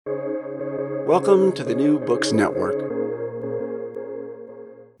Welcome to the New Books Network.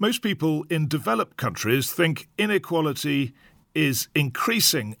 Most people in developed countries think inequality is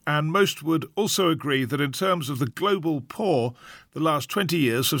increasing, and most would also agree that in terms of the global poor, the last 20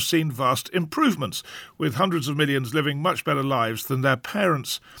 years have seen vast improvements, with hundreds of millions living much better lives than their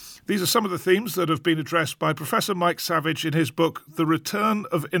parents. These are some of the themes that have been addressed by Professor Mike Savage in his book, The Return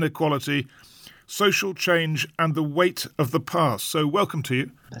of Inequality, Social Change and the Weight of the Past. So welcome to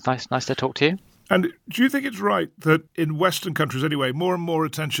you. Nice to talk to you. And do you think it's right that in Western countries anyway, more and more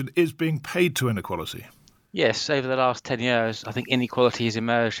attention is being paid to inequality? Yes, over the last 10 years, I think inequality has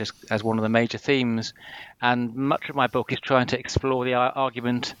emerged as one of the major themes. And much of my book is trying to explore the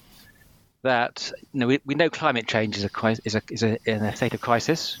argument that we know climate change is in a state of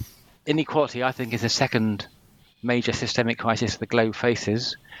crisis. Inequality, I think, is the second major systemic crisis the globe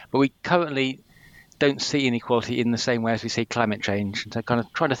faces. But we currently don't see inequality in the same way as we see climate change. And so kind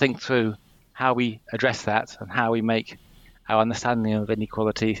of trying to think through how we address that and how we make our understanding of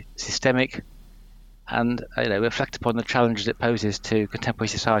inequality systemic and reflect upon the challenges it poses to contemporary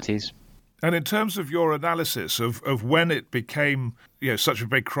societies. And in terms of your analysis of when it became such a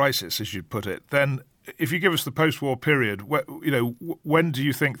big crisis, as you put it, then if you give us the post-war period, when do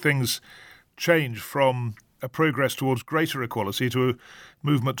you think things change from a progress towards greater equality to a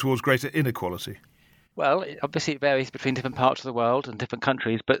movement towards greater inequality? Well, obviously it varies between different parts of the world and different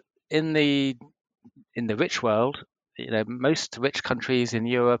countries, but in the rich world, most rich countries in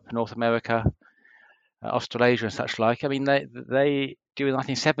Europe, North America, Australasia and such like, I mean, they during the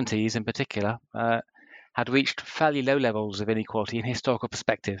 1970s in particular, had reached fairly low levels of inequality in historical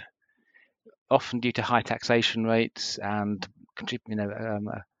perspective, often due to high taxation rates and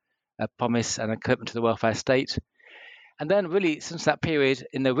a promise and a commitment to the welfare state. And then really since that period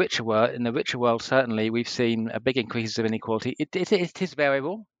in the richer world, certainly we've seen a big increases of inequality. It is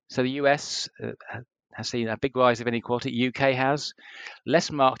variable. So the US has seen a big rise of inequality. UK has,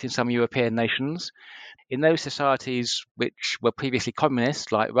 less marked in some European nations. In those societies which were previously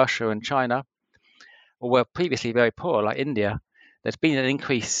communist, like Russia and China, or were previously very poor, like India, there's been an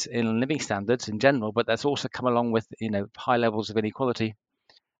increase in living standards in general, but that's also come along with high levels of inequality.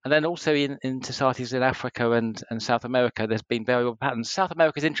 And then also in societies in Africa and South America, there's been variable patterns. South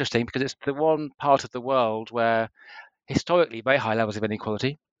America is interesting because it's the one part of the world where historically very high levels of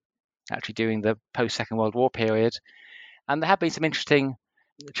inequality, actually during the post-Second World War period. And there have been some interesting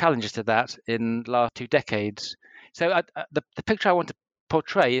challenges to that in the last 2 decades. So the picture I want to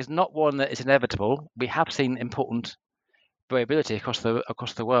portray is not one that is inevitable. We have seen important variability across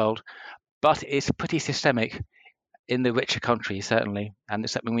the world, but it's pretty systemic in the richer countries, certainly, and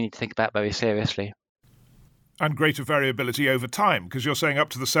it's something we need to think about very seriously. And greater variability over time, because you're saying up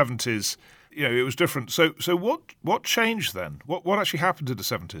to the 70s, it was different. So what changed then? What actually happened in the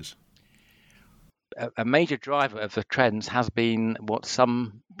 70s? A major driver of the trends has been what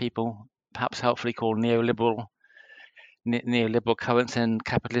some people perhaps helpfully call neoliberal currents in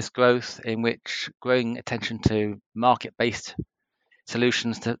capitalist growth, in which growing attention to market-based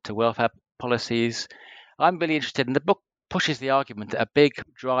solutions to welfare policies. I'm really interested, and the book pushes the argument that a big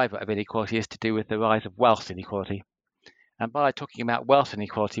driver of inequality is to do with the rise of wealth inequality. And by talking about wealth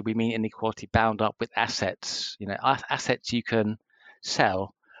inequality, we mean inequality bound up with assets, assets you can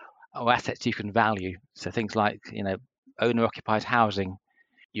sell or assets you can value. So things like, owner-occupied housing,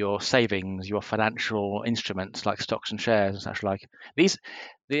 your savings, your financial instruments like stocks and shares and such like.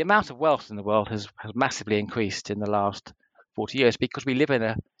 The amount of wealth in the world has massively increased in the last 40 years because we live in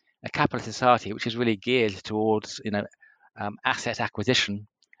a capitalist society which is really geared towards, asset acquisition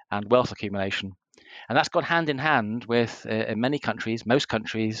and wealth accumulation. And that's gone hand in hand with, in many countries, most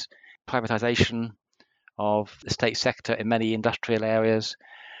countries, privatization of the state sector in many industrial areas,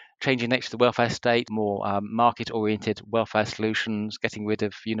 changing nature of the welfare state, more market-oriented welfare solutions, getting rid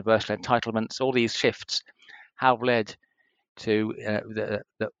of universal entitlements. All these shifts have led to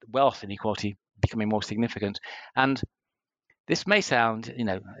the wealth inequality becoming more significant. And this may sound,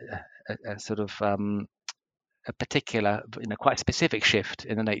 a sort of a particular, quite specific shift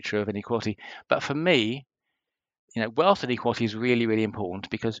in the nature of inequality. But for me, wealth inequality is really, really important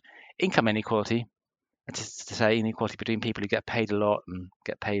because income inequality, that is to say inequality between people who get paid a lot and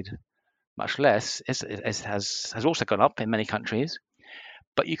get paid much less, has also gone up in many countries.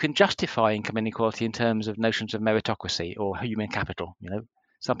 But you can justify income inequality in terms of notions of meritocracy or human capital.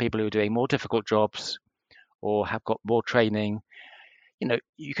 Some people who are doing more difficult jobs or have got more training,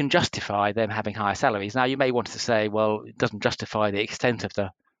 you can justify them having higher salaries. Now, you may want to say, well, it doesn't justify the extent of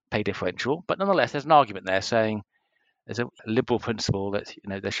the pay differential, but nonetheless, there's an argument there saying there's a liberal principle that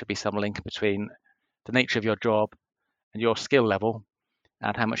there should be some link between the nature of your job and your skill level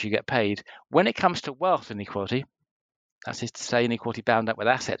and how much you get paid. When it comes to wealth inequality, that is to say inequality bound up with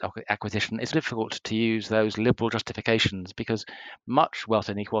asset acquisition, it's difficult to use those liberal justifications because much wealth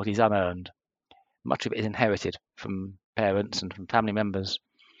inequality is unearned. Much of it is inherited from parents and from family members.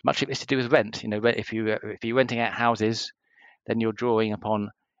 Much of it is to do with rent. If you're renting out houses, then you're drawing upon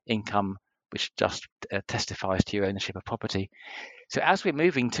income which just testifies to your ownership of property. So as we're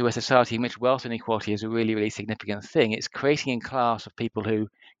moving to a society in which wealth inequality is a really, really significant thing, it's creating a class of people who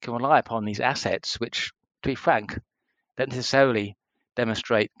can rely upon these assets, which, to be frank, don't necessarily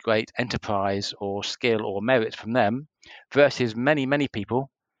demonstrate great enterprise or skill or merit from them, versus many, many people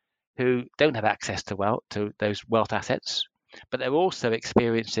who don't have access to those wealth assets, but they're also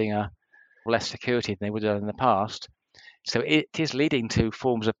experiencing a less security than they would have done in the past. So it is leading to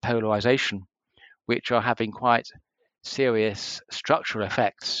forms of polarization, which are having quite serious structural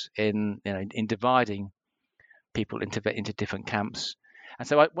effects in dividing people into different camps. And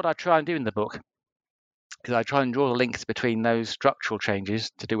so what I try and do in the book is I try and draw the links between those structural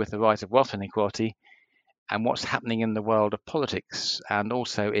changes to do with the rise of wealth inequality and what's happening in the world of politics and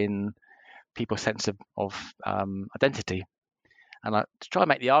also in people's sense of identity. And I try and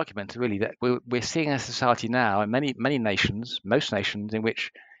make the argument really that we're seeing a society now in many nations, most nations, in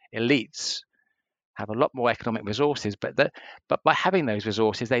which elites have a lot more economic resources, but by having those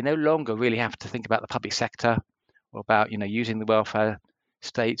resources, they no longer really have to think about the public sector or about using the welfare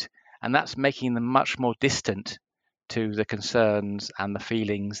state, and that's making them much more distant to the concerns and the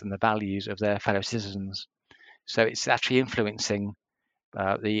feelings and the values of their fellow citizens. So it's actually influencing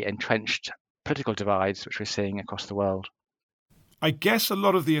the entrenched political divides which we're seeing across the world. I guess a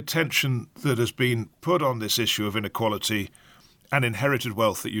lot of the attention that has been put on this issue of inequality and inherited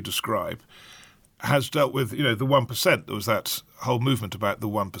wealth that you describe has dealt with, the 1%. There was that whole movement about the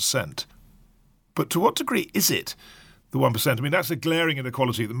 1%. But to what degree is it the 1%? I mean, that's a glaring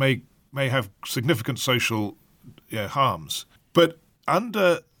inequality that may have significant social harms. But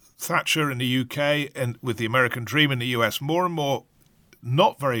under Thatcher in the UK and with the American dream in the US, more and more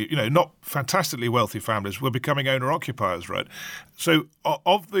not fantastically wealthy families were becoming owner-occupiers, right? So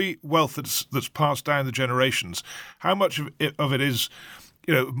of the wealth that's passed down the generations, how much of it is,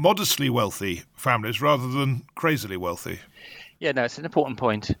 modestly wealthy families rather than crazily wealthy? Yeah, no, it's an important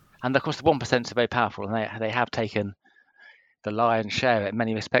point. And of course, the 1% are very powerful, and they have taken the lion's share in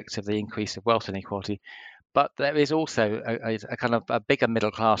many respects of the increase of wealth inequality. But there is also a kind of a bigger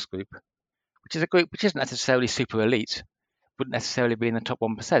middle class group, which is a group which isn't necessarily super elite, wouldn't necessarily be in the top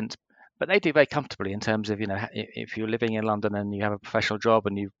 1%, but they do very comfortably in terms of, if you're living in London and you have a professional job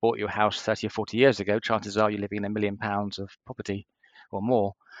and you've bought your house 30 or 40 years ago, chances are you're living in £1 million of property or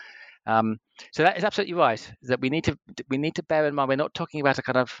more. So that is absolutely right, that we need to bear in mind we're not talking about a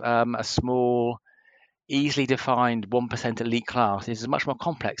kind of a small, easily defined 1% elite class. This is much more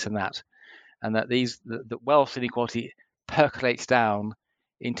complex than that, and that the wealth inequality percolates down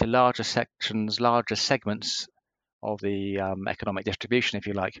into larger sections, larger segments of the economic distribution, if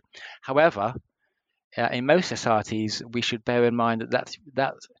you like. However, in most societies, we should bear in mind that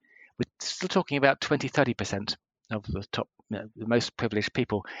we're still talking about 20-30% of the top, the most privileged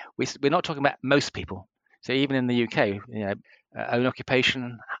people. We're not talking about most people. So even in the UK, own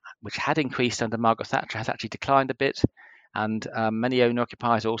occupation, which had increased under Margaret Thatcher, has actually declined a bit, and many own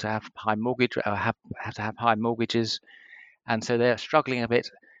occupiers also have high mortgage, have to have high mortgages, and so they're struggling a bit.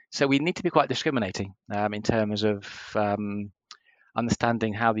 So we need to be quite discriminating in terms of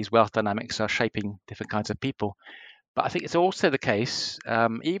understanding how these wealth dynamics are shaping different kinds of people. But I think it's also the case,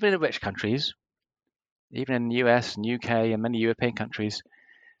 even in rich countries, even in the US and UK and many European countries,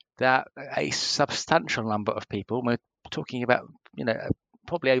 that a substantial number of people, we're talking about,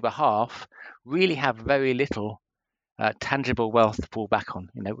 probably over half, really have very little tangible wealth to fall back on.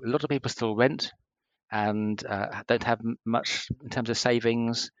 A lot of people still rent and don't have much in terms of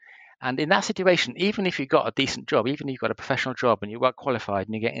savings. And in that situation, even if you've got a decent job, even if you've got a professional job and you're well qualified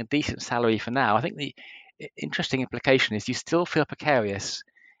and you're getting a decent salary for now, I think the interesting implication is you still feel precarious.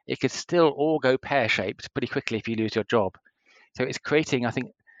 It could still all go pear-shaped pretty quickly if you lose your job. So it's creating, I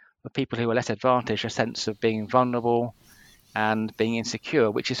think, for people who are less advantaged, a sense of being vulnerable and being insecure,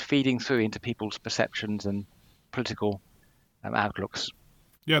 which is feeding through into people's perceptions and political outlooks.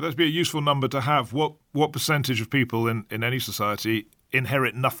 Yeah, that'd be a useful number to have. What percentage of people in any society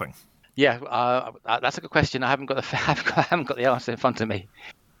inherit nothing? Yeah, that's a good question. I haven't got the answer in front of me.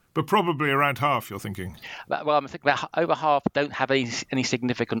 But probably around half, you're thinking? Well, I'm thinking about over half don't have any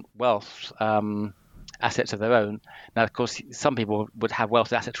significant wealth assets of their own. Now, of course, some people would have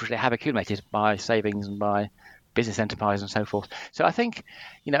wealth assets which they have accumulated by savings and by business enterprise and so forth. So I think,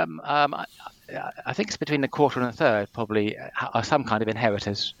 I think it's between a quarter and a third probably are some kind of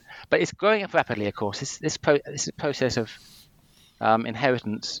inheritors, but it's growing up rapidly. Of course, this process of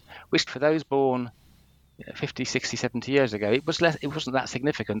inheritance, which for those born 50, 60, 70 years ago, it wasn't that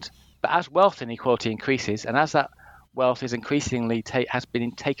significant. But as wealth inequality increases, and as that wealth is increasingly has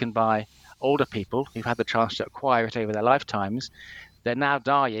been taken by older people who've had the chance to acquire it over their lifetimes, they're now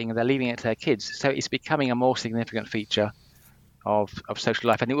dying and they're leaving it to their kids. So it's becoming a more significant feature of social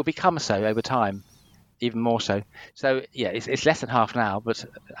life, and it will become so over time, even more so. So yeah, it's less than half now, but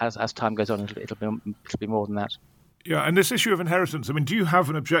as time goes on, it'll be more than that. Yeah, and this issue of inheritance, I mean, do you have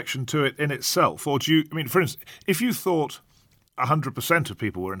an objection to it in itself? Or do you, I mean, for instance, if you thought 100% of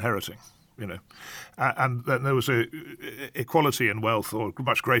people were inheriting, and then there was a equality in wealth, or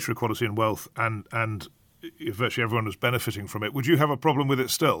much greater equality in wealth, and virtually everyone was benefiting from it, would you have a problem with it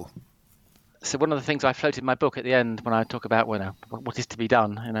still? So one of the things I float in my book at the end when I talk about what is to be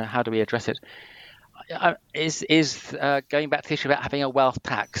done, how do we address it, is going back to the issue about having a wealth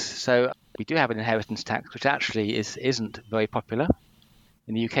tax. So we do have an inheritance tax, which actually isn't very popular.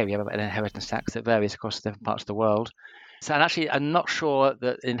 In the UK, we have an inheritance tax that varies across different parts of the world. So, and actually, I'm not sure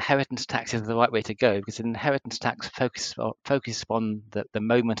that inheritance tax is the right way to go, because an inheritance tax focuses on the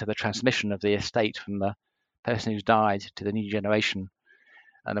moment of the transmission of the estate from the person who's died to the new generation,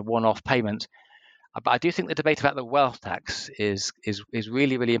 and a one-off payment. But I do think the debate about the wealth tax is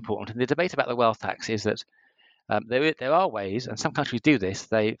really, really important. And the debate about the wealth tax is that there are ways, and some countries do this,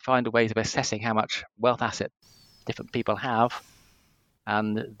 they find ways of assessing how much wealth asset different people have,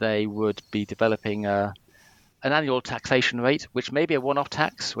 and they would be developing an annual taxation rate, which may be a one-off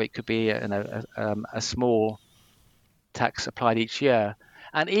tax, or it could be a small tax applied each year.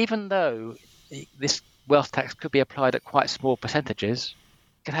 And even though this wealth tax could be applied at quite small percentages,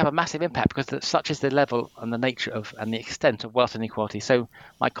 it can have a massive impact because such is the level and the nature of and the extent of wealth inequality. So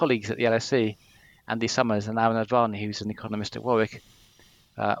my colleagues at the LSE, Andy Summers and Aaron Advani, who's an economist at Warwick,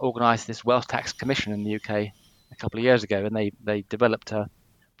 organised this wealth tax commission in the UK a couple of years ago, and they developed a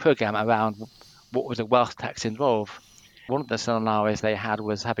programme around what would a wealth tax involve. One of the scenarios they had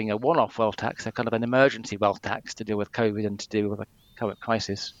was having a one-off wealth tax, a kind of an emergency wealth tax to deal with COVID and to deal with the current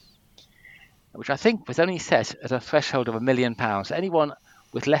crisis, which I think was only set at a threshold of £1 million. So anyone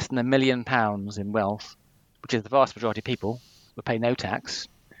with less than £1 million in wealth, which is the vast majority of people, would pay no tax,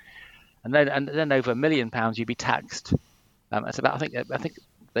 and then over £1 million you'd be taxed. It's about I think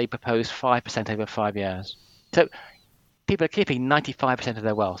they proposed 5% over 5 years. So people are keeping 95% of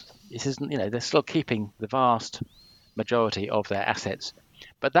their wealth. This isn't, they're still keeping the vast majority of their assets,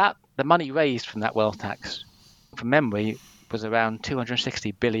 but the money raised from that wealth tax, from memory, was around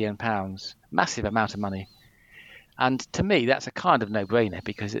 £260 billion, massive amount of money. And to me, that's a kind of no-brainer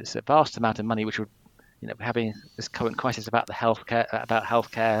because it's a vast amount of money which would, having this current crisis about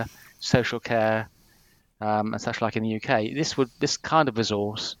healthcare, social care, and such like in the UK, this kind of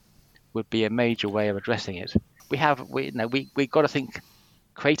resource would be a major way of addressing it. We've got to think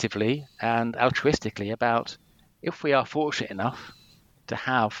creatively and altruistically about if we are fortunate enough to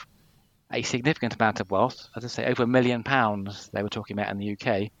have a significant amount of wealth, as I say, over £1 million they were talking about in the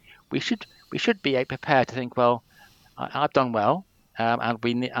UK, we should be prepared to think, well, I've done well, and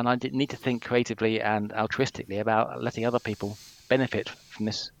I need to think creatively and altruistically about letting other people benefit from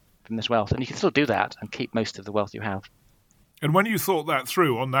this wealth. And you can still do that and keep most of the wealth you have. And when you thought that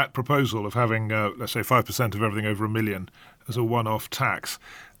through on that proposal of having, let's say, 5% of everything over £1 million as a one-off tax,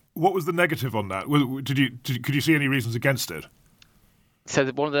 what was the negative on that? Could you see any reasons against it? So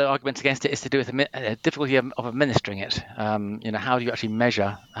one of the arguments against it is to do with the difficulty of administering it. How do you actually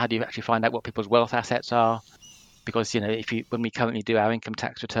measure? How do you actually find out what people's wealth assets are? Because when we currently do our income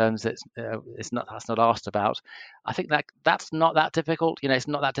tax returns, that's not asked about. I think that's not that difficult. It's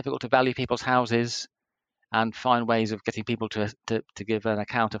not that difficult to value people's houses and find ways of getting people to give an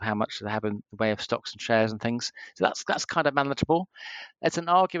account of how much they have in the way of stocks and shares and things. So that's kind of manageable. It's an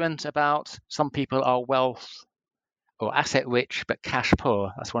argument about some people are wealth or asset rich but cash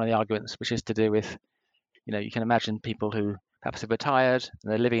poor. That's one of the arguments, which is to do with, you can imagine people who perhaps have retired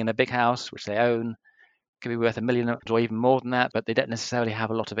and they're living in a big house which they own, could be worth £1 million or even more than that, but they don't necessarily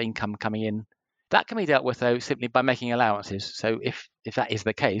have a lot of income coming in. That can be dealt with though simply by making allowances. So if that is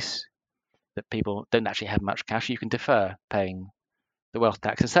the case, that people don't actually have much cash, you can defer paying the wealth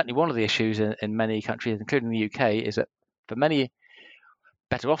tax. And certainly one of the issues in many countries, including the UK, is that for many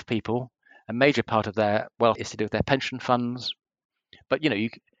better off people, a major part of their wealth is to do with their pension funds. But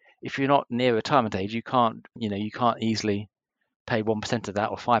if you're not near retirement age, you can't easily pay 1% of that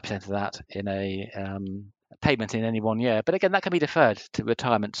or 5% of that in a payment in any 1 year. But again, that can be deferred to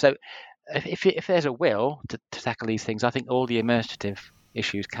retirement. So if there's a will to tackle these things, I think all the administrative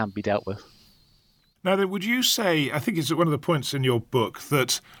issues can be dealt with. Now then, would you say, I think it's one of the points in your book,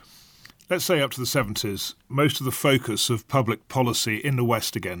 that let's say up to the 70s, most of the focus of public policy in the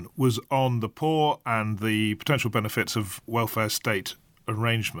West again was on the poor and the potential benefits of welfare state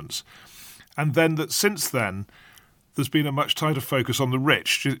arrangements. And then that since then, there's been a much tighter focus on the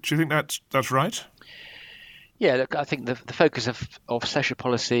rich. Do you think that's right? Yeah, look, I think the focus of social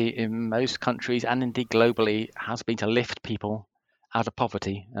policy in most countries and indeed globally has been to lift people out of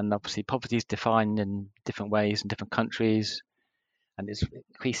poverty. And obviously poverty is defined in different ways in different countries, and it's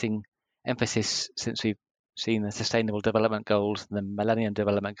increasing emphasis since we've seen the Sustainable Development Goals, the Millennium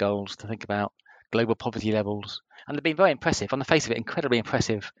Development Goals, to think about global poverty levels. And they've been very impressive, on the face of it, incredibly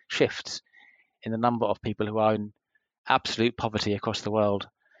impressive shifts in the number of people who are in absolute poverty across the world.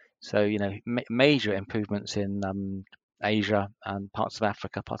 So, major improvements in Asia and parts of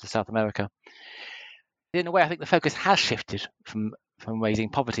Africa, parts of South America. In a way, I think the focus has shifted from raising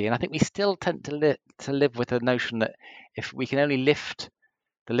poverty. And I think we still tend to live with the notion that if we can only lift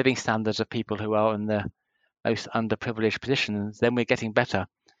the living standards of people who are in the most underprivileged positions, then we're getting better.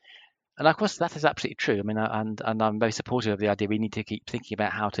 And of course, that is absolutely true. I mean, and I'm very supportive of the idea we need to keep thinking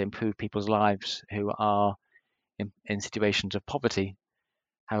about how to improve people's lives who are in situations of poverty,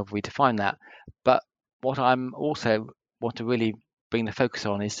 however we define that. But what I'm also want to really bring the focus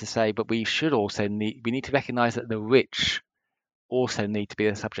on is to say, but we need to recognise that the rich also need to be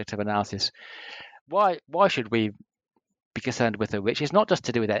the subject of analysis. Why should we be concerned with the rich? It's not just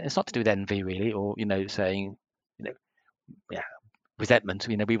to do with that. It's not to do with envy, really, or saying, resentment.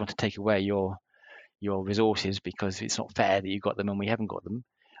 We want to take away your resources because it's not fair that you got them and we haven't got them.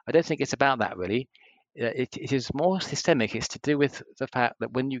 I don't think it's about that, really. It is more systemic. It's to do with the fact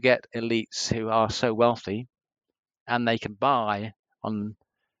that when you get elites who are so wealthy and they can buy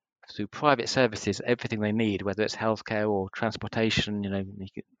through private services everything they need, whether it's healthcare or transportation,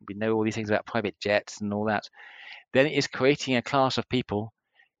 we know all these things about private jets and all that, then it is creating a class of people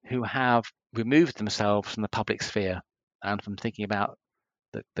who have removed themselves from the public sphere and from thinking about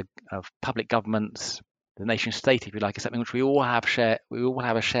of public governments, the nation state, if you like, is something which we all have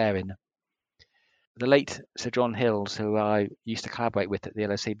a share in. The late Sir John Hills, who I used to collaborate with at the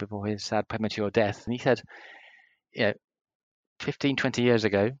LSE before his sad premature death, and he said, 15, 20 years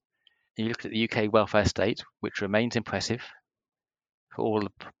ago, you looked at the UK welfare state, which remains impressive for all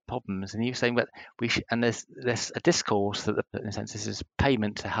the problems, and he was saying that and there's a discourse that in a sense this is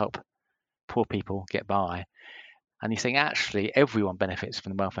payment to help poor people get by. And he's saying actually everyone benefits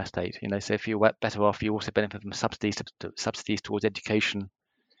from the welfare state. So if you're better off, you also benefit from subsidies towards education.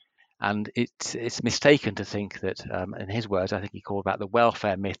 And it's mistaken to think that, in his words, I think he called about the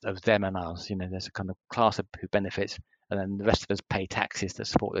welfare myth of them and us. There's a kind of class who benefits, and then the rest of us pay taxes to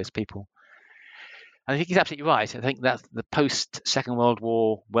support those people. And I think he's absolutely right. I think that the post-Second World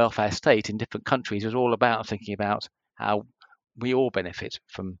War welfare state in different countries was all about thinking about how we all benefit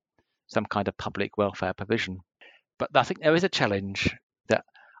from some kind of public welfare provision. But I think there is a challenge that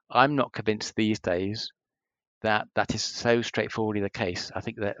I'm not convinced these days that is so straightforwardly the case. I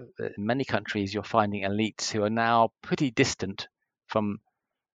think that in many countries you're finding elites who are now pretty distant from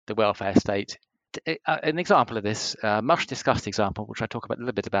the welfare state. An example of this, much discussed example, which I talk a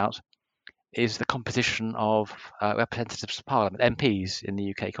little bit about, is the composition of representatives of parliament, MPs in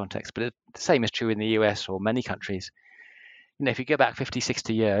the UK context. But the same is true in the US or many countries. If you go back 50,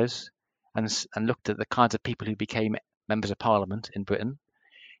 60 years and looked at the kinds of people who became members of parliament in Britain,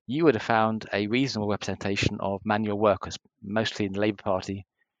 you would have found a reasonable representation of manual workers, mostly in the Labour Party,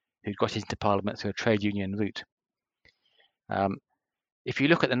 who got into Parliament through a trade union route. If you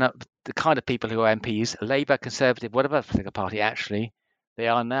look at the kind of people who are MPs, Labour, Conservative, whatever political party, actually, they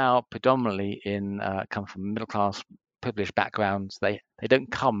are now predominantly come from middle-class privileged backgrounds. They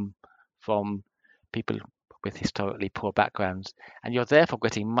don't come from people with historically poor backgrounds. And you're therefore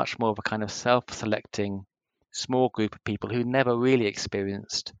getting much more of a kind of self-selecting small group of people who never really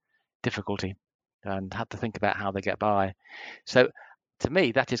experienced difficulty and had to think about how they get by. So to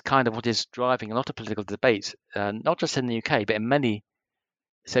me, that is kind of what is driving a lot of political debate, not just in the UK, but in many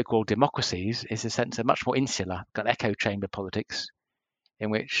so-called democracies, is a sense of much more insular, kind of echo chamber politics, in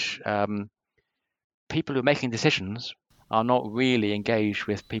which people who are making decisions are not really engaged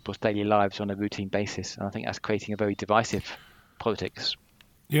with people's daily lives on a routine basis. And I think that's creating a very divisive politics.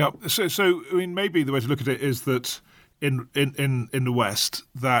 Yeah, so I mean, maybe the way to look at it is that in the West,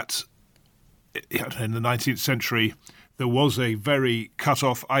 that in the 19th century, there was a very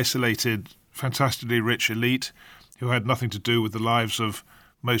cut-off, isolated, fantastically rich elite who had nothing to do with the lives of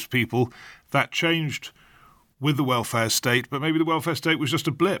most people. That changed with the welfare state, but maybe the welfare state was just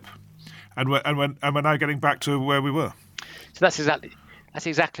a blip. and we're now getting back to where we were. So that's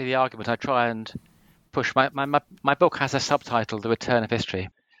exactly the argument I try and push. My book has a subtitle, The Return of History.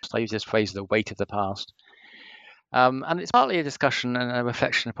 So I use this phrase, the weight of the past. And it's partly a discussion and a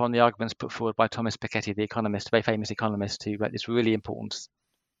reflection upon the arguments put forward by Thomas Piketty, the economist, a very famous economist, who wrote this really important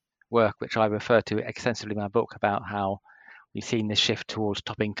work, which I refer to extensively in my book, about how we've seen this shift towards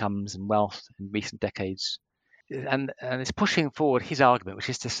top incomes and wealth in recent decades. And it's pushing forward his argument, which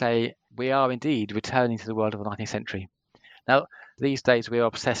is to say we are indeed returning to the world of the 19th century. Now, these days we are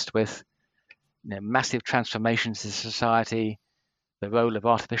obsessed with massive transformations in society, the role of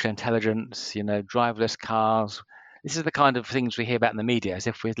artificial intelligence, driverless cars. This is the kind of things we hear about in the media, as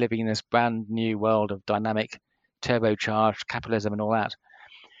if we're living in this brand new world of dynamic, turbocharged capitalism and all that.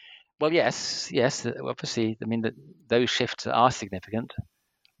 Well, yes, obviously, those shifts are significant,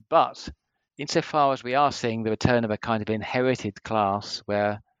 but insofar as we are seeing the return of a kind of inherited class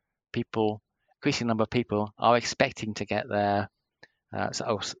where increasing number of people are expecting to get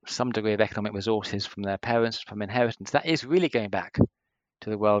some degree of economic resources from their parents, from inheritance, that is really going back to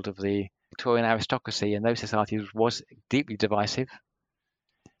the world of the Victorian aristocracy, and those societies was deeply divisive,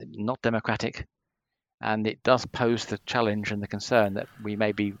 not democratic, and it does pose the challenge and the concern that we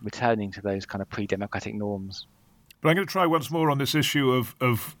may be returning to those kind of pre-democratic norms. But I'm going to try once more on this issue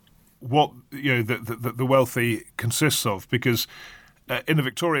of what the wealthy consists of, because in the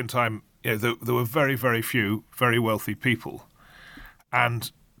Victorian time, there were very, very few very wealthy people,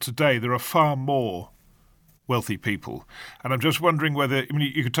 and today there are far more wealthy people. And I'm just wondering whether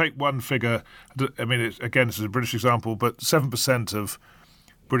you could take one figure. Again, this is a British example, but 7% of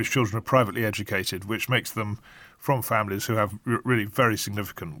British children are privately educated, which makes them from families who have really very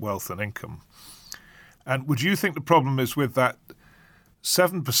significant wealth and income. And would you think the problem is with that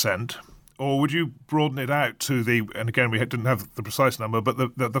 7%, or would you broaden it out to and again, we didn't have the precise number, but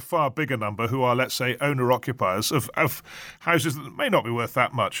the far bigger number who are, let's say, owner-occupiers of houses that may not be worth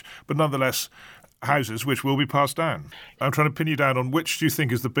that much, but nonetheless houses which will be passed down? I'm trying to pin you down on which do you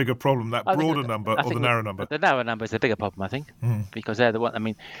think is the bigger problem, that broader number or the narrow number? The narrow number is the bigger problem, I think, because they're the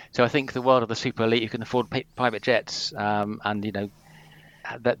one. So I think the world of the super elite who can afford private jets, and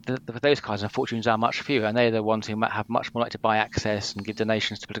those kinds of fortunes are much fewer, and they're the ones who have much more like to buy access and give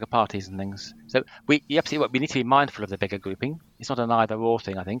donations to political parties and things. So you're absolutely right. We need to be mindful of the bigger grouping. It's not an either-or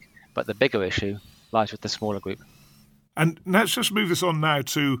thing, I think, but the bigger issue lies with the smaller group. And let's just move this on now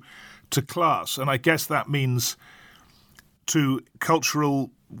to class, and I guess that means to cultural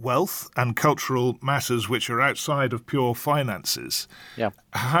wealth and cultural matters which are outside of pure finances. Yeah.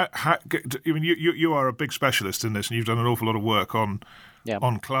 You are a big specialist in this, and you've done an awful lot of work on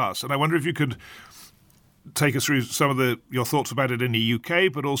class. And I wonder if you could take us through some of your thoughts about it in the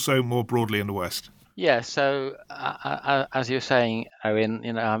UK, but also more broadly in the West. Yeah. So as you were saying,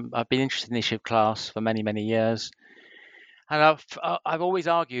 Owen, I've been interested in the issue of class for many, many years. And I've always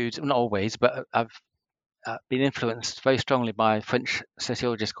argued, not always, but I've been influenced very strongly by a French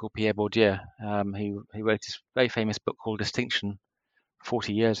sociologist called Pierre Bourdieu, who wrote this very famous book called Distinction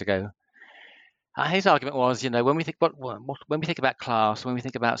 40 years ago. His argument was, when we think about class, when we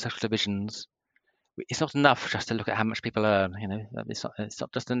think about social divisions, it's not enough just to look at how much people earn. It's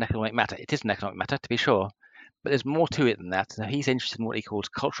not just an economic matter. It is an economic matter, to be sure, but there's more to it than that. So he's interested in what he calls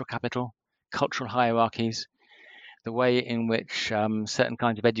cultural capital, cultural hierarchies, the way in which certain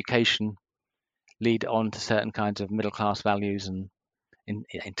kinds of education lead on to certain kinds of middle-class values and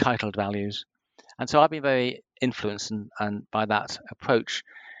entitled values. And so I've been very influenced and by that approach.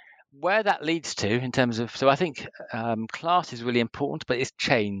 Where that leads to in terms of, so I think class is really important, but it's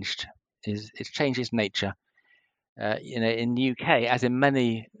changed. It's changed its nature. In the UK, as in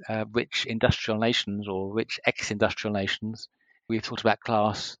many rich industrial nations or rich ex-industrial nations, we've talked about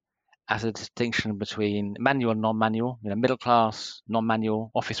class as a distinction between manual and non-manual, middle class, non-manual,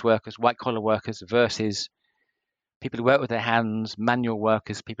 office workers, white-collar workers versus people who work with their hands, manual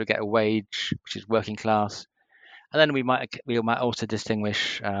workers, people who get a wage, which is working class. And then we might also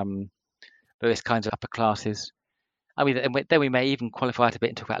distinguish various kinds of upper classes. Then we may even qualify it a bit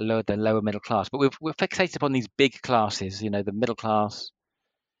and talk about the lower middle class. But we're fixated upon these big classes, the middle class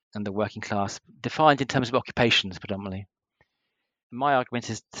and the working class, defined in terms of occupations predominantly. My argument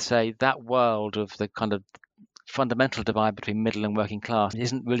is to say that world of the kind of fundamental divide between middle and working class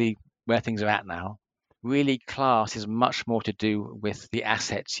isn't really where things are at now. Really, class is much more to do with the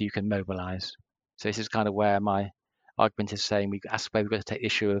assets you can mobilize. So this is kind of where my argument is saying that's where we've got to take the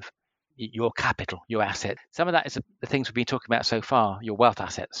issue of your capital, your asset. Some of that is the things we've been talking about so far, your wealth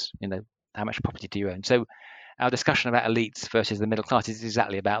assets, how much property do you own? So our discussion about elites versus the middle class is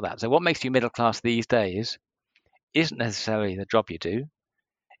exactly about that. So what makes you middle class these days isn't necessarily the job you do.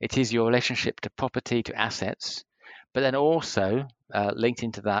 It is your relationship to property, to assets, but then also linked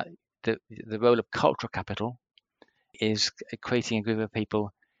into that, the role of cultural capital is creating a group of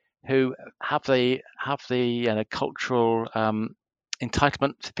people who have the cultural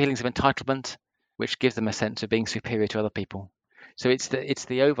entitlement, feelings of entitlement, which give them a sense of being superior to other people. So it's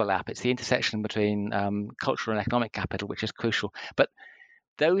the overlap, it's the intersection between cultural and economic capital, which is crucial. But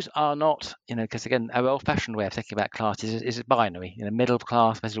those are not, because again, our old-fashioned way of thinking about class is binary. Middle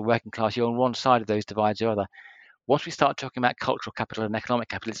class versus working class. You're on one side of those divides or other. Once we start talking about cultural capital and economic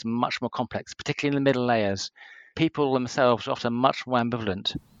capital, it's much more complex, particularly in the middle layers. People themselves are often much more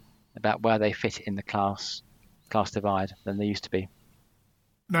ambivalent about where they fit in the class divide than they used to be.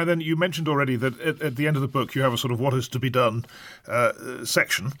 Now then, you mentioned already that at the end of the book you have a sort of what is to be done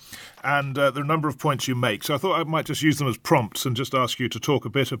section, and there are a number of points you make. So I thought I might just use them as prompts and just ask you to talk a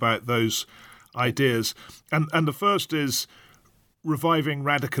bit about those ideas. And the first is reviving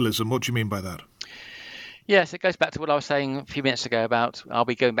radicalism. What do you mean by that? Yes, it goes back to what I was saying a few minutes ago about, are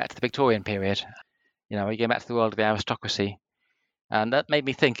we going back to the Victorian period? Are we going back to the world of the aristocracy? And that made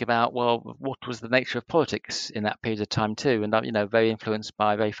me think about, well, what was the nature of politics in that period of time too? And very influenced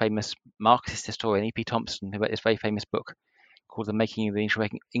by a very famous Marxist historian, E.P. Thompson, who wrote this very famous book called The Making of the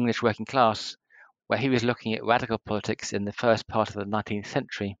English Working Class, where he was looking at radical politics in the first part of the 19th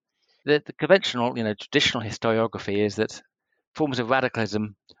century. The conventional, traditional historiography is that forms of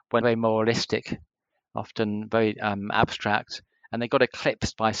radicalism were very moralistic, often very abstract, and they got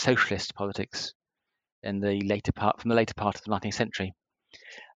eclipsed by socialist politics from the later part of the 19th century.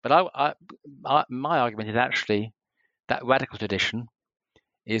 But my argument is actually that radical tradition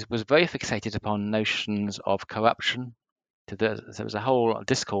was very fixated upon notions of corruption. There was a whole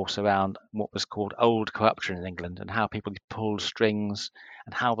discourse around what was called old corruption in England, and how people pulled strings,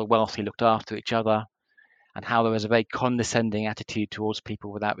 and how the wealthy looked after each other, and how there was a very condescending attitude towards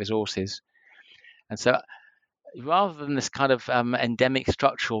people without resources. And so rather than this kind of endemic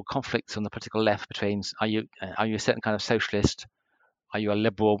structural conflicts on the political left between are you a certain kind of socialist, are you a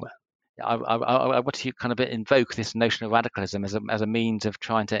liberal, I want to kind of invoke this notion of radicalism as a means of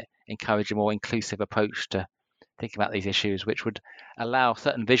trying to encourage a more inclusive approach to thinking about these issues, which would allow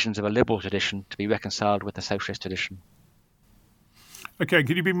certain visions of a liberal tradition to be reconciled with the socialist tradition. Okay,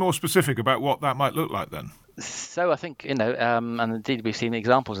 can you be more specific about what that might look like then? So I think and indeed we've seen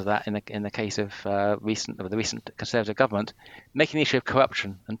examples of that in the case of the recent Conservative government, making the issue of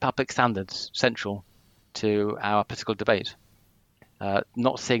corruption and public standards central to our political debate,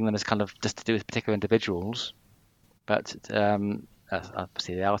 not seeing them as kind of just to do with particular individuals, but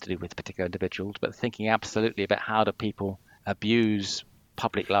obviously they are to do with particular individuals, but thinking absolutely about how do people abuse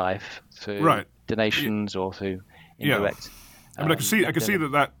public life through donations or through indirect. Yeah. I mean, I can see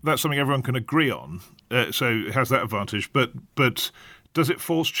that that's something everyone can agree on, so it has that advantage. But does it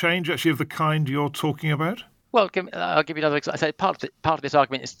force change actually of the kind you're talking about? Well, I'll give you another example. So part of this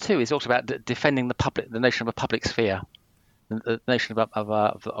argument is also about defending the notion of a public sphere, the notion of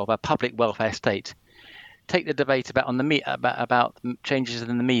a public welfare state. Take the debate about changes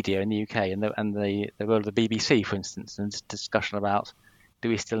in the media in the UK and the role of the BBC, for instance, and discussion about, do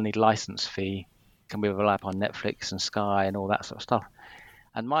we still need licence fee? Can we rely upon Netflix and Sky and all that sort of stuff?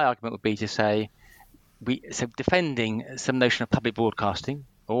 And my argument would be to say, defending some notion of public broadcasting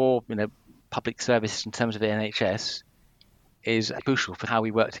or public services in terms of the NHS is crucial for how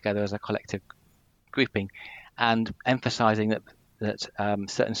we work together as a collective grouping, and emphasising that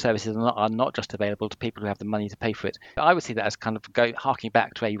certain services are not just available to people who have the money to pay for it. I would see that as kind of harking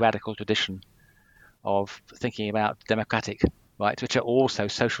back to a radical tradition of thinking about democratic rights, which are also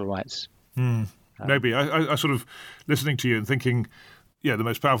social rights. Maybe. I sort of listening to you and thinking, the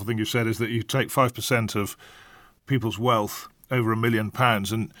most powerful thing you've said is that you take 5% of people's wealth over £1 million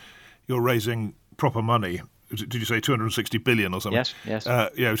and you're raising proper money. Did you say 260 billion or something? Yes.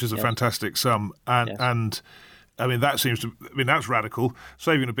 Which is a fantastic sum. And I mean, that's radical.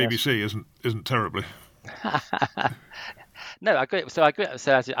 Saving the BBC isn't terribly. No, I agree. So as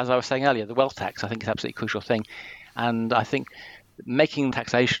I was saying earlier, the wealth tax I think is an absolutely crucial thing, and I think making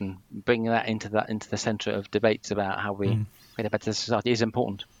taxation, bringing that into the centre of debates about how we create a better society is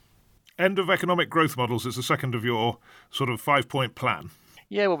important. End of economic growth models is the second of your sort of 5-point plan.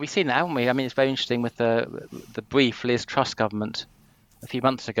 Yeah, well, we've seen that, haven't we? I mean, it's very interesting with the brief Liz Truss government a few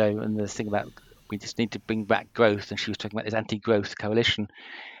months ago, and the thing about we just need to bring back growth, and she was talking about this anti-growth coalition,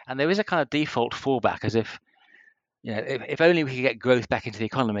 and there is a kind of default fallback, as if if only we could get growth back into the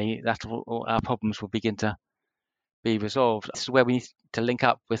economy, that all our problems will begin to be resolved. This is where we need to link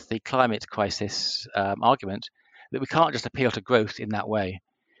up with the climate crisis argument, that we can't just appeal to growth in that way.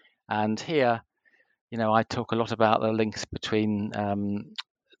 And here, I talk a lot about the links between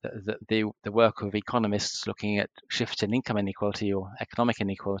the work of economists looking at shifts in income inequality or economic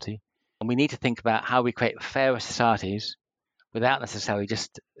inequality. And we need to think about how we create fairer societies without necessarily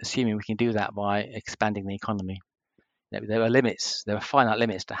just assuming we can do that by expanding the economy. There are limits, there are finite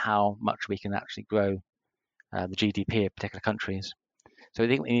limits to how much we can actually grow the GDP of particular countries. So I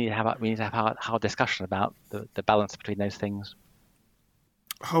think we need to have a hard discussion about the balance between those things.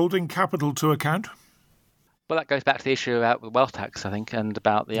 Holding capital to account? Well, that goes back to the issue about the wealth tax, I think, and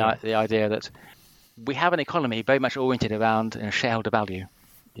about the idea that we have an economy very much oriented around shareholder value,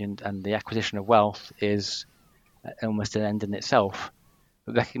 and the acquisition of wealth is almost an end in itself.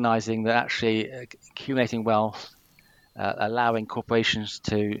 But recognizing that actually accumulating wealth, allowing corporations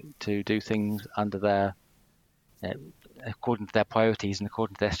to do things under their according to their priorities and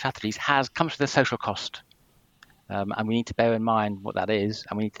according to their strategies comes with a social cost, and we need to bear in mind what that is,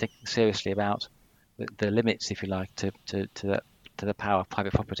 and we need to think seriously about the limits, if you like, to the power of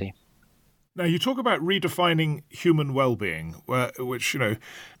private property. Now, you talk about redefining human well-being, which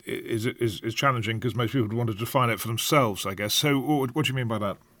is challenging because most people would want to define it for themselves, I guess. So, what do you mean by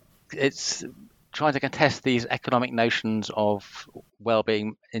that? It's trying to contest these economic notions of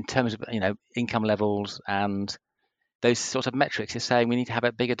well-being in terms of income levels and those sorts of metrics. Is saying we need to have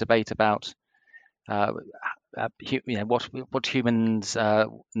a bigger debate about what humans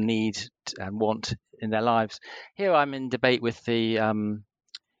need and want in their lives. Here I'm in debate with the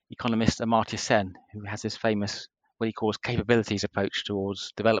economist Amartya Sen, who has this famous, what he calls capabilities approach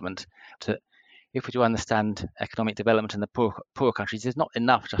towards development. If we do understand economic development in the poor countries, it's not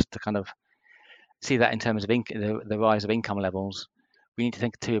enough just to kind of see that in terms of the rise of income levels. We need to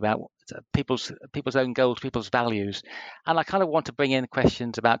think too about people's own goals, people's values. And I kind of want to bring in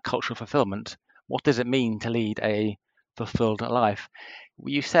questions about cultural fulfillment. What does it mean to lead a fulfilled life?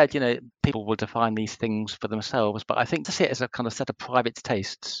 You said, people will define these things for themselves, but I think to see it as a kind of set of private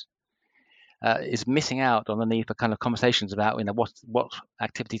tastes is missing out on the need for kind of conversations about, what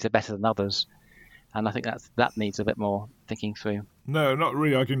activities are better than others. And I think that needs a bit more thinking through. No, not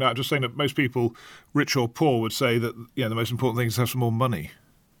really arguing that. Just saying that most people, rich or poor, would say that the most important thing is to have some more money.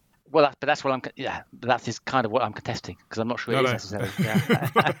 Well, that's what that is kind of what I'm contesting, because I'm not sure it is necessary.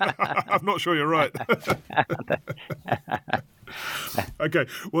 Yeah. I'm not sure you're right. Okay,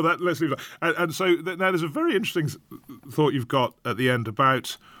 well, let's leave that. And so now there's a very interesting thought you've got at the end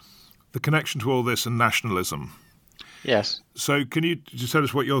about the connection to all this and nationalism. Yes. So can you just tell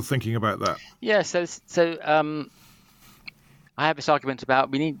us what you're thinking about that? Yeah. So I have this argument about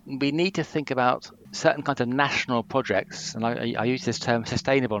we need to think about certain kinds of national projects, and I use this term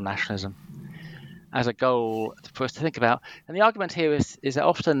sustainable nationalism as a goal for us to think about. And the argument here is that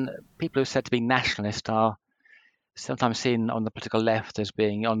often people who are said to be nationalist are sometimes seen on the political left as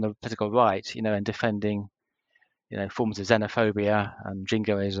being on the political right, and defending, forms of xenophobia and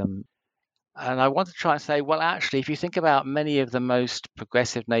jingoism. And I want to try and say, well, actually, if you think about many of the most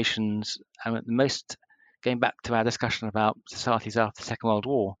progressive nations, and going back to our discussion about societies after the Second World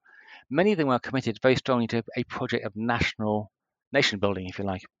War, many of them were committed very strongly to a project of nation building, if you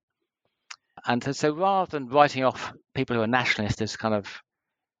like. And so rather than writing off people who are nationalists as kind of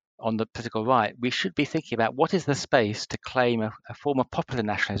on the political right, we should be thinking about what is the space to claim a form of popular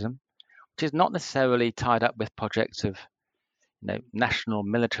nationalism, which is not necessarily tied up with projects of national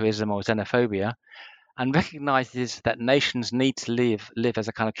militarism or xenophobia, and recognizes that nations need to live as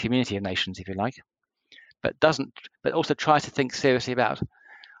a kind of community of nations, if you like, but also tries to think seriously about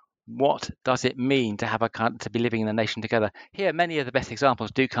what does it mean to be living in a nation together. Here, many of the best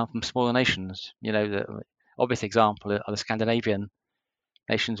examples do come from smaller nations. The obvious example are the Scandinavian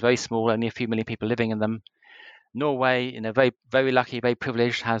nations, very small, only a few million people living in them. Norway, very, very lucky, very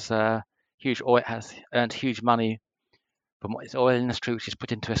privileged, has earned huge money from its oil industry, which is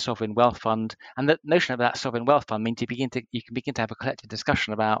put into a sovereign wealth fund. And the notion of that sovereign wealth fund means you can begin to have a collective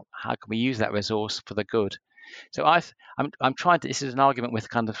discussion about how can we use that resource for the good. So I'm trying to. This is an argument with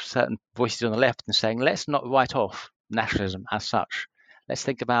kind of certain voices on the left and saying, let's not write off nationalism as such. Let's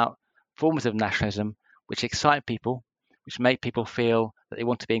think about forms of nationalism which excite people, which make people feel that they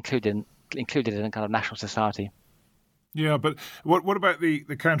want to be included in a kind of national society. Yeah, but what about the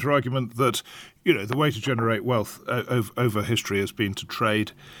counter argument that the way to generate wealth over history has been to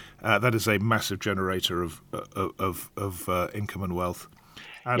trade? That is a massive generator of income and wealth,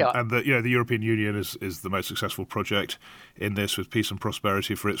 and that the European Union is the most successful project in this, with peace and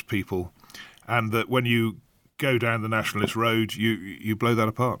prosperity for its people, and that when you go down the nationalist road, you blow that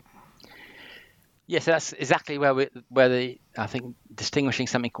apart. Yes, that's exactly where I think distinguishing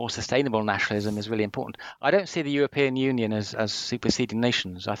something called sustainable nationalism is really important. I don't see the European Union as superseding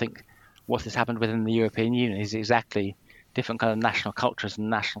nations. I think what has happened within the European Union is exactly different kind of national cultures and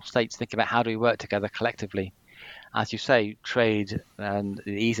national states think about how do we work together collectively. As you say, trade and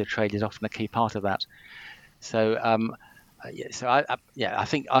the ease of trade is often a key part of that. So, I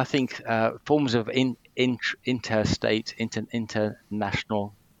think forms of interstate,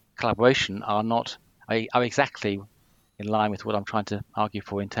 international collaboration are exactly in line with what I'm trying to argue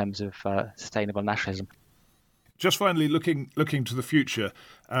for in terms of sustainable nationalism. Just finally, looking to the future,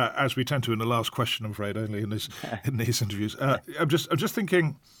 as we tend to in the last question, I'm afraid, only in these interviews. I'm just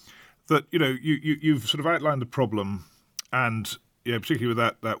thinking that you've sort of outlined the problem, and particularly with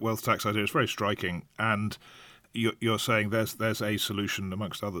that wealth tax idea, it's very striking. And you're saying there's a solution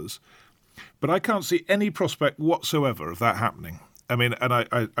amongst others, but I can't see any prospect whatsoever of that happening. I mean, and I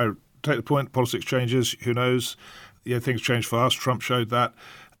take the point. Politics changes. Who knows? Things change fast. Trump showed that,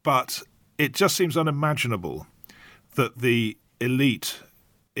 but it just seems unimaginable that the elite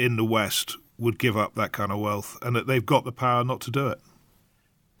in the West would give up that kind of wealth, and that they've got the power not to do it.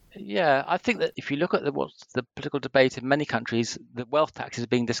 Yeah, I think that if you look at what's the political debate in many countries, the wealth tax is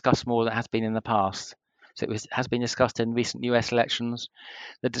being discussed more than it has been in the past. So it has been discussed in recent US elections.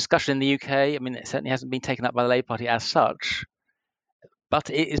 The discussion in the UK, I mean, it certainly hasn't been taken up by the Labour Party as such, but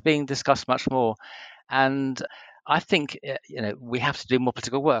it is being discussed much more. And I think we have to do more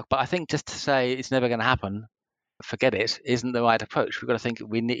political work. But I think just to say it's never going to happen, forget it, isn't the right approach. We've got to think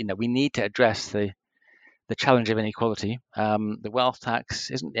we need to address the challenge of inequality. The wealth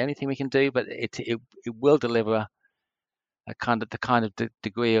tax isn't the only thing we can do, but it will deliver the kind of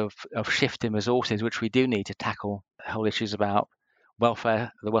degree of shift in resources which we do need to tackle the whole issues about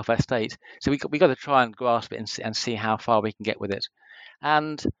welfare, the welfare state. So we got to try and grasp it and see how far we can get with it.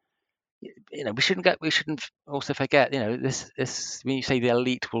 And we shouldn't also forget, this when you say the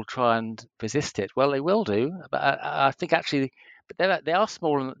elite will try and resist it, well, they will do, but I think actually, but they are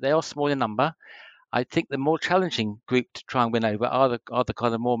small in number. I think the more challenging group to try and win over are the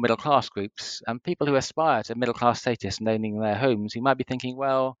kind of more middle class groups and people who aspire to middle class status and owning their homes. You might be thinking,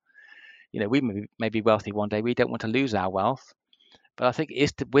 well, we may be wealthy one day. We don't want to lose our wealth. But I think it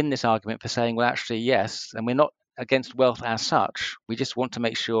is to win this argument for saying, well, actually, yes, and we're not against wealth as such. We just want to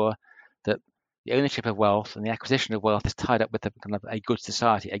make sure that the ownership of wealth and the acquisition of wealth is tied up with a kind of a good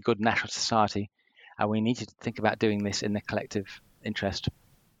society, a good national society, and we need to think about doing this in the collective interest.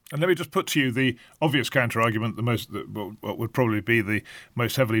 And let me just put to you the obvious counter-argument, what would probably be the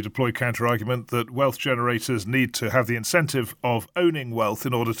most heavily deployed counter-argument, that wealth generators need to have the incentive of owning wealth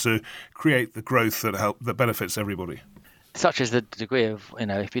in order to create the growth that benefits everybody. Such is the degree of,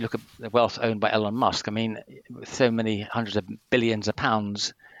 if you look at the wealth owned by Elon Musk, I mean, with so many hundreds of billions of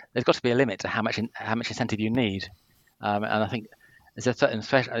pounds, there's got to be a limit to how much incentive you need. And I think there's a certain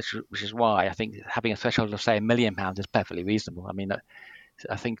threshold, which is why I think having a threshold of, say, £1 million is perfectly reasonable. I mean,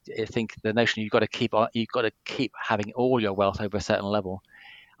 I think the notion you've got to keep having all your wealth over a certain level.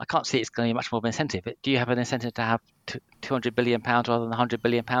 I can't see it's going to be much more of an incentive. Do you have an incentive to have £200 billion rather than £100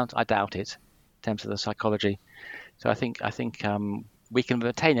 billion? I doubt it, in terms of the psychology. So I think we can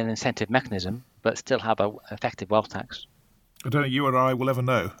retain an incentive mechanism, but still have an effective wealth tax. I don't think you or I will ever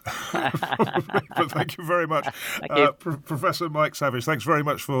know. But thank you very much. Thank you. Professor Mike Savage, thanks very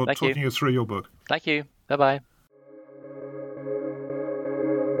much for talking us through your book. Thank you. Bye-bye.